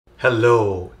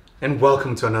Hello and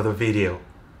welcome to another video.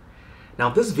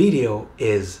 Now this video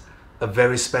is a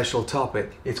very special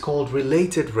topic. It's called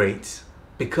related rates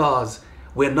because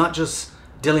we're not just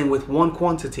dealing with one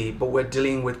quantity, but we're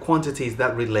dealing with quantities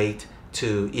that relate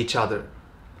to each other.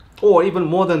 Or even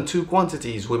more than two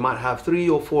quantities. We might have 3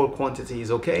 or 4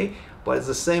 quantities, okay? But it's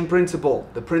the same principle,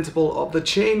 the principle of the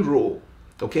chain rule.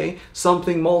 Okay,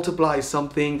 something multiplies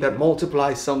something that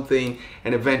multiplies something,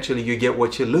 and eventually you get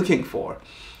what you're looking for.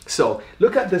 So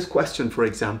look at this question, for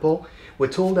example. We're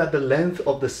told that the length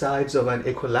of the sides of an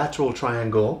equilateral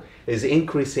triangle is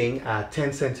increasing at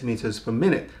 10 centimeters per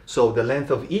minute. So the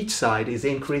length of each side is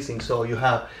increasing. So you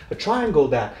have a triangle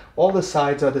that all the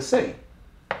sides are the same.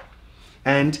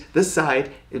 And this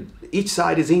side, each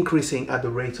side is increasing at the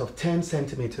rate of 10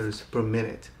 centimeters per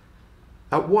minute.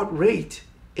 At what rate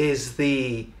is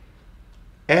the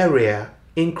area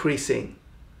increasing?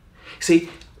 See,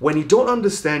 when you don't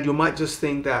understand, you might just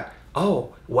think that,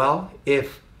 oh, well,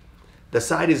 if the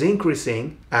side is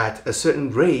increasing at a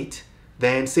certain rate,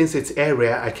 then since it's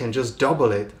area, I can just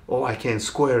double it, or I can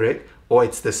square it, or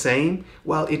it's the same.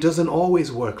 Well, it doesn't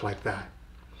always work like that.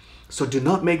 So do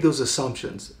not make those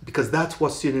assumptions, because that's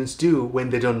what students do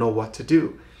when they don't know what to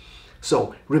do.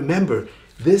 So remember,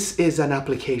 this is an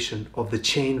application of the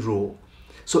chain rule.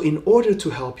 So in order to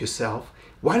help yourself,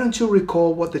 why don't you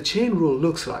recall what the chain rule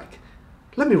looks like?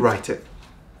 Let me write it.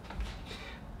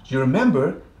 You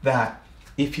remember that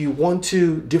if you want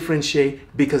to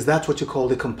differentiate, because that's what you call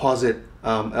the composite,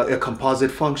 a composite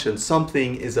function.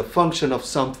 Something is a function of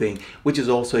something, which is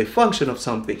also a function of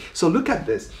something. So look at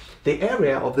this. The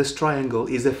area of this triangle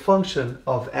is a function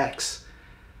of x.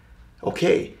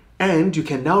 Okay, and you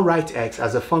can now write x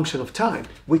as a function of time,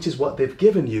 which is what they've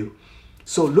given you.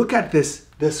 So look at this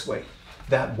way,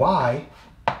 that y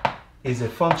is a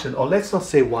function, or let's not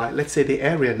say y, let's say the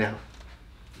area now.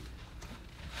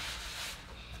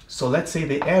 So let's say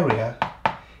the area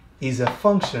is a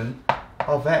function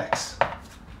of x.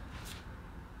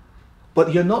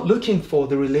 But you're not looking for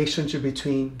the relationship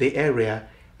between the area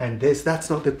and this.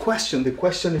 That's not the question. The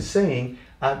question is saying,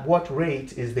 at what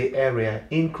rate is the area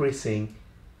increasing?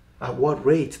 At what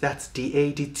rate? That's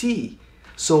dA dt.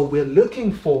 So we're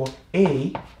looking for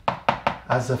a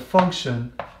as a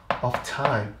function of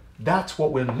time. That's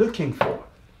what we're looking for.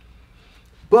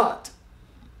 But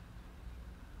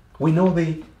we know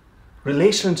the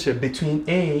relationship between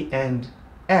a and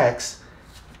x.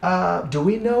 Do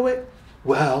we know it?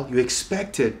 Well, you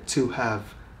expected to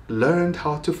have learned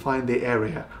how to find the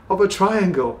area of a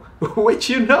triangle, which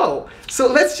you know. So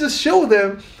let's just show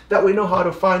them that we know how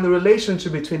to find the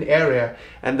relationship between area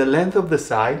and the length of the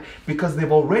side, because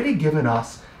they've already given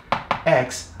us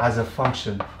x as a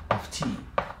function of t.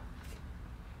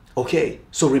 Okay,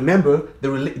 so remember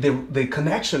the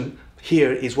connection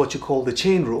here is what you call the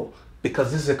chain rule,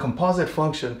 because this is a composite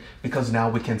function, because now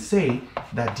we can say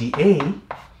that dA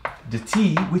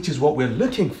dt, which is what we're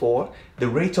looking for, the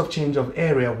rate of change of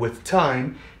area with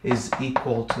time, is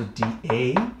equal to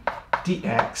dA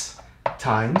dx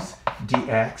times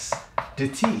dx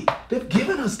dt. They've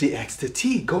given us dx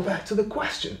dt. Go back to the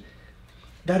question.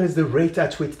 That is the rate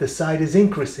at which the side is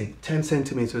increasing, 10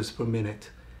 centimeters per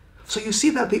minute. So you see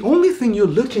that the only thing you're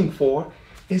looking for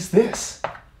is this.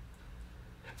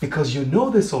 Because you know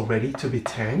this already to be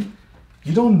 10,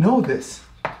 you don't know this.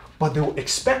 But they will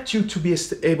expect you to be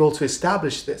able to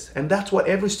establish this. And that's what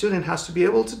every student has to be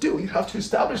able to do. You have to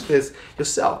establish this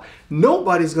yourself.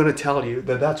 Nobody's going to tell you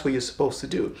that that's what you're supposed to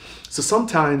do. So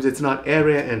sometimes it's not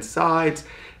area and sides.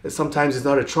 Sometimes it's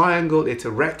not a triangle. It's a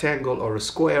rectangle or a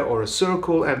square or a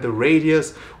circle, and the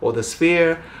radius or the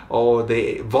sphere or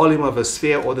the volume of a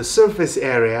sphere or the surface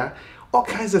area. All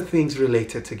kinds of things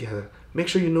related together. Make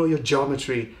sure you know your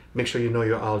geometry. Make sure you know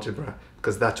your algebra,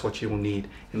 because that's what you will need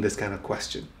in this kind of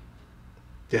question.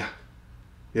 Yeah,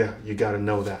 you gotta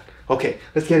know that. Okay,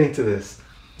 let's get into this.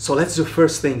 So let's do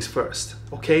first things first,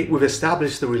 okay? We've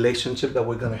established the relationship that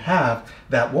we're gonna have,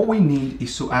 that what we need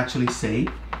is to actually say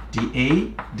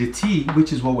dA dt,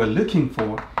 which is what we're looking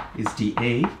for, is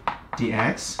dA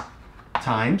dx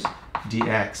times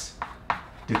dx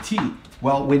dt.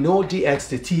 Well, we know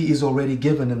dx dt is already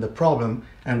given in the problem,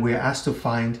 and we're asked to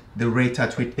find the rate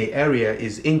at which the area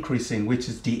is increasing, which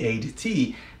is dA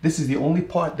dt. This is the only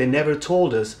part they never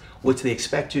told us, which they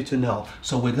expect you to know.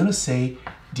 So we're going to say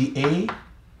dA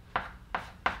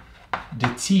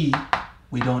dt,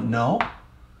 we don't know.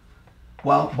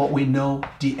 Well, but we know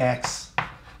dx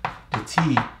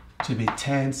dt to be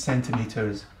 10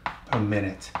 centimeters per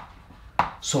minute.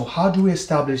 So how do we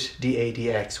establish dA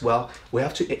dx? Well, we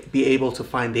have to be able to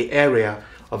find the area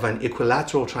of an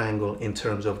equilateral triangle in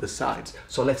terms of the sides.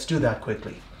 So let's do that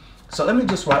quickly. So let me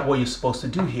just write what you're supposed to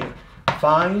do here.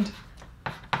 Find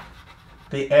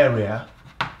the area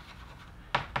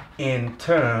in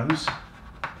terms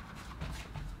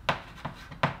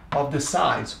of the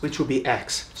sides, which will be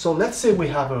x. So let's say we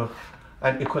have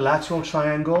an equilateral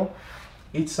triangle.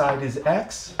 Each side is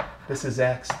x, this is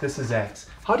x, this is x.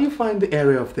 How do you find the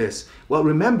area of this? Well,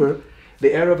 remember,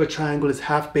 the area of a triangle is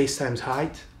half base times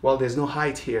height. Well, there's no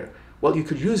height here. Well, you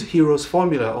could use Hero's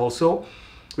formula also,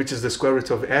 which is the square root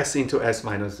of s into s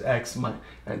minus x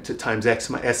times s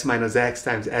minus x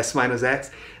times s minus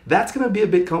x. That's going to be a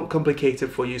bit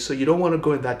complicated for you, so you don't want to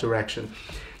go in that direction.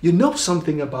 You know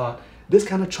something about this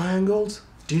kind of triangles?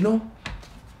 Do you know?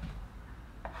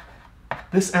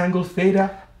 This angle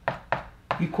theta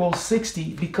equals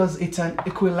 60 because it's an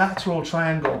equilateral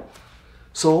triangle.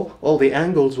 So all the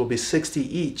angles will be 60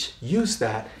 each. Use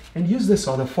that and use this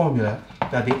other formula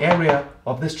that the area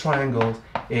of this triangle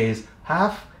is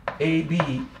half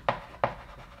AB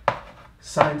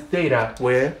sine theta,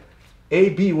 where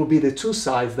AB will be the two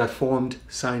sides that formed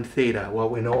sine theta. Well,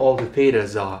 we know all the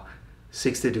thetas are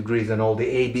 60 degrees and all the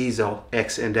ABs are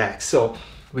x and x. So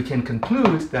we can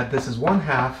conclude that this is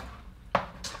 1/2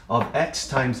 of x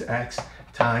times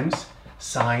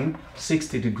sine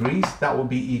 60 degrees. That will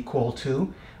be equal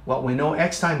to, well, we know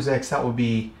x times x, that will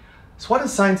be, so what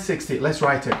is sine 60? Let's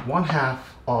write it, 1/2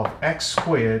 of x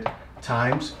squared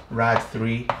times rad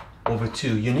 3 over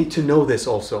 2. You need to know this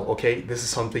also, okay? This is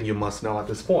something you must know at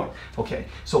this point. Okay,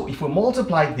 so if we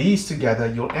multiply these together,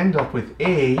 you'll end up with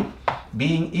A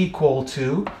being equal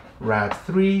to rad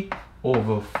 3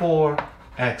 over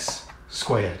 4x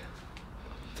squared.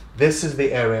 This is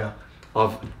the area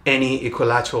of any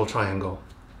equilateral triangle.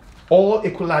 All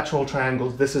equilateral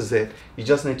triangles, this is it. You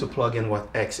just need to plug in what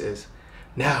x is.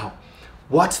 Now,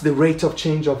 what's the rate of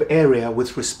change of area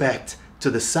with respect to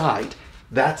the side?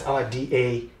 That's our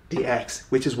dA dx,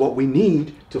 which is what we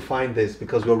need to find this,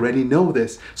 because we already know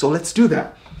this. So let's do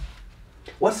that.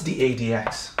 What's dA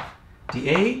dx?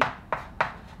 dA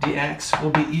dx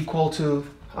will be equal to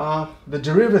the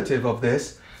derivative of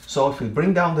this. So if we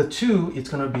bring down the 2, it's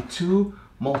going to be 2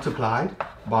 multiplied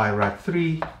by rad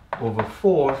 3 over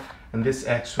 4, and this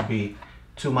x would be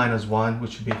 2 minus 1,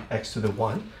 which would be x to the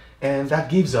 1. And that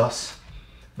gives us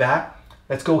that.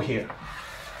 Let's go here.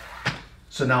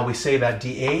 So now we say that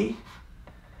dA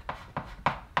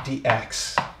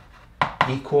dx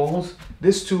equals,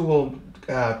 this 2 will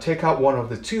take out one of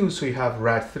the 2, so you have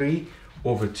rad 3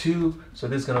 over 2. So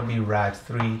this is going to be rad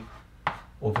 3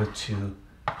 over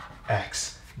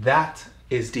 2x. That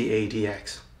is dA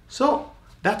dx. So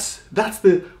that's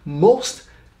the most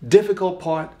difficult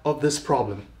part of this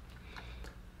problem.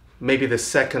 Maybe the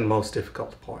second most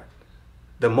difficult part.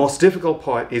 The most difficult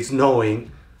part is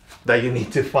knowing that you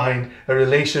need to find a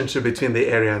relationship between the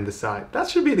area and the side. That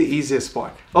should be the easiest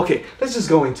part. Okay, let's just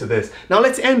go into this. Now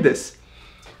let's end this.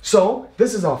 So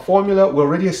this is our formula. We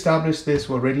already established this.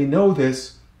 We already know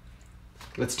this.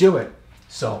 Let's do it.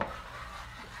 So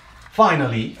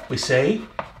finally, we say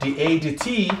dA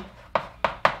dt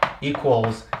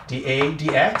equals dA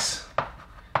dx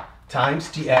times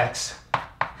dx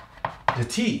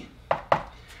dt.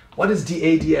 What is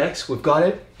dA dx? We've got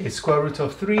it. It's square root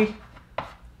of 3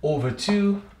 over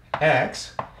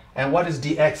 2x. And what is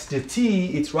dx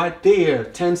dt? It's right there,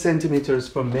 10 centimeters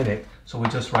per minute. So we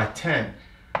just write 10.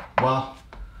 Well,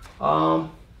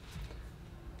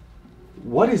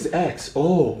 what is x?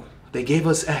 Oh, they gave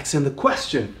us x in the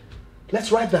question.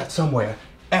 Let's write that somewhere.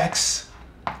 X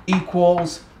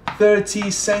equals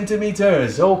 30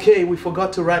 centimeters. Okay, we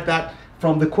forgot to write that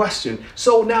from the question.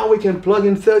 So now we can plug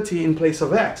in 30 in place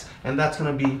of x. And that's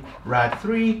going to be rad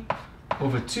 3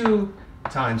 over 2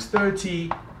 times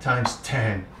 30 times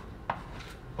 10.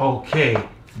 Okay,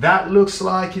 that looks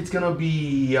like it's going to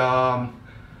be,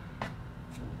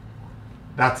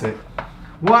 that's it,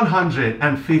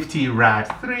 150 rad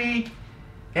 3.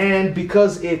 And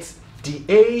because it's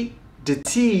dA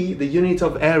dt, the unit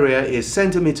of area is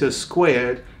centimeters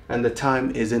squared, and the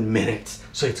time is in minutes.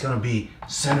 So it's going to be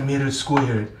centimeters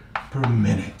squared per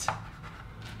minute.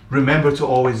 Remember to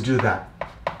always do that,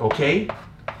 okay?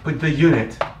 Put the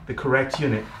unit, the correct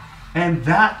unit. And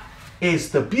that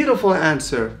is the beautiful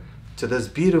answer to this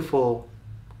beautiful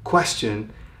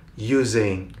question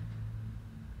using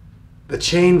the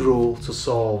chain rule to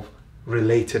solve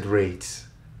related rates.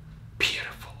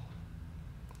 Beautiful.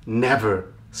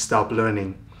 Never stop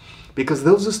learning, because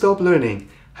those who stop learning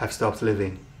have stopped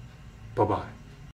living. Bye-bye.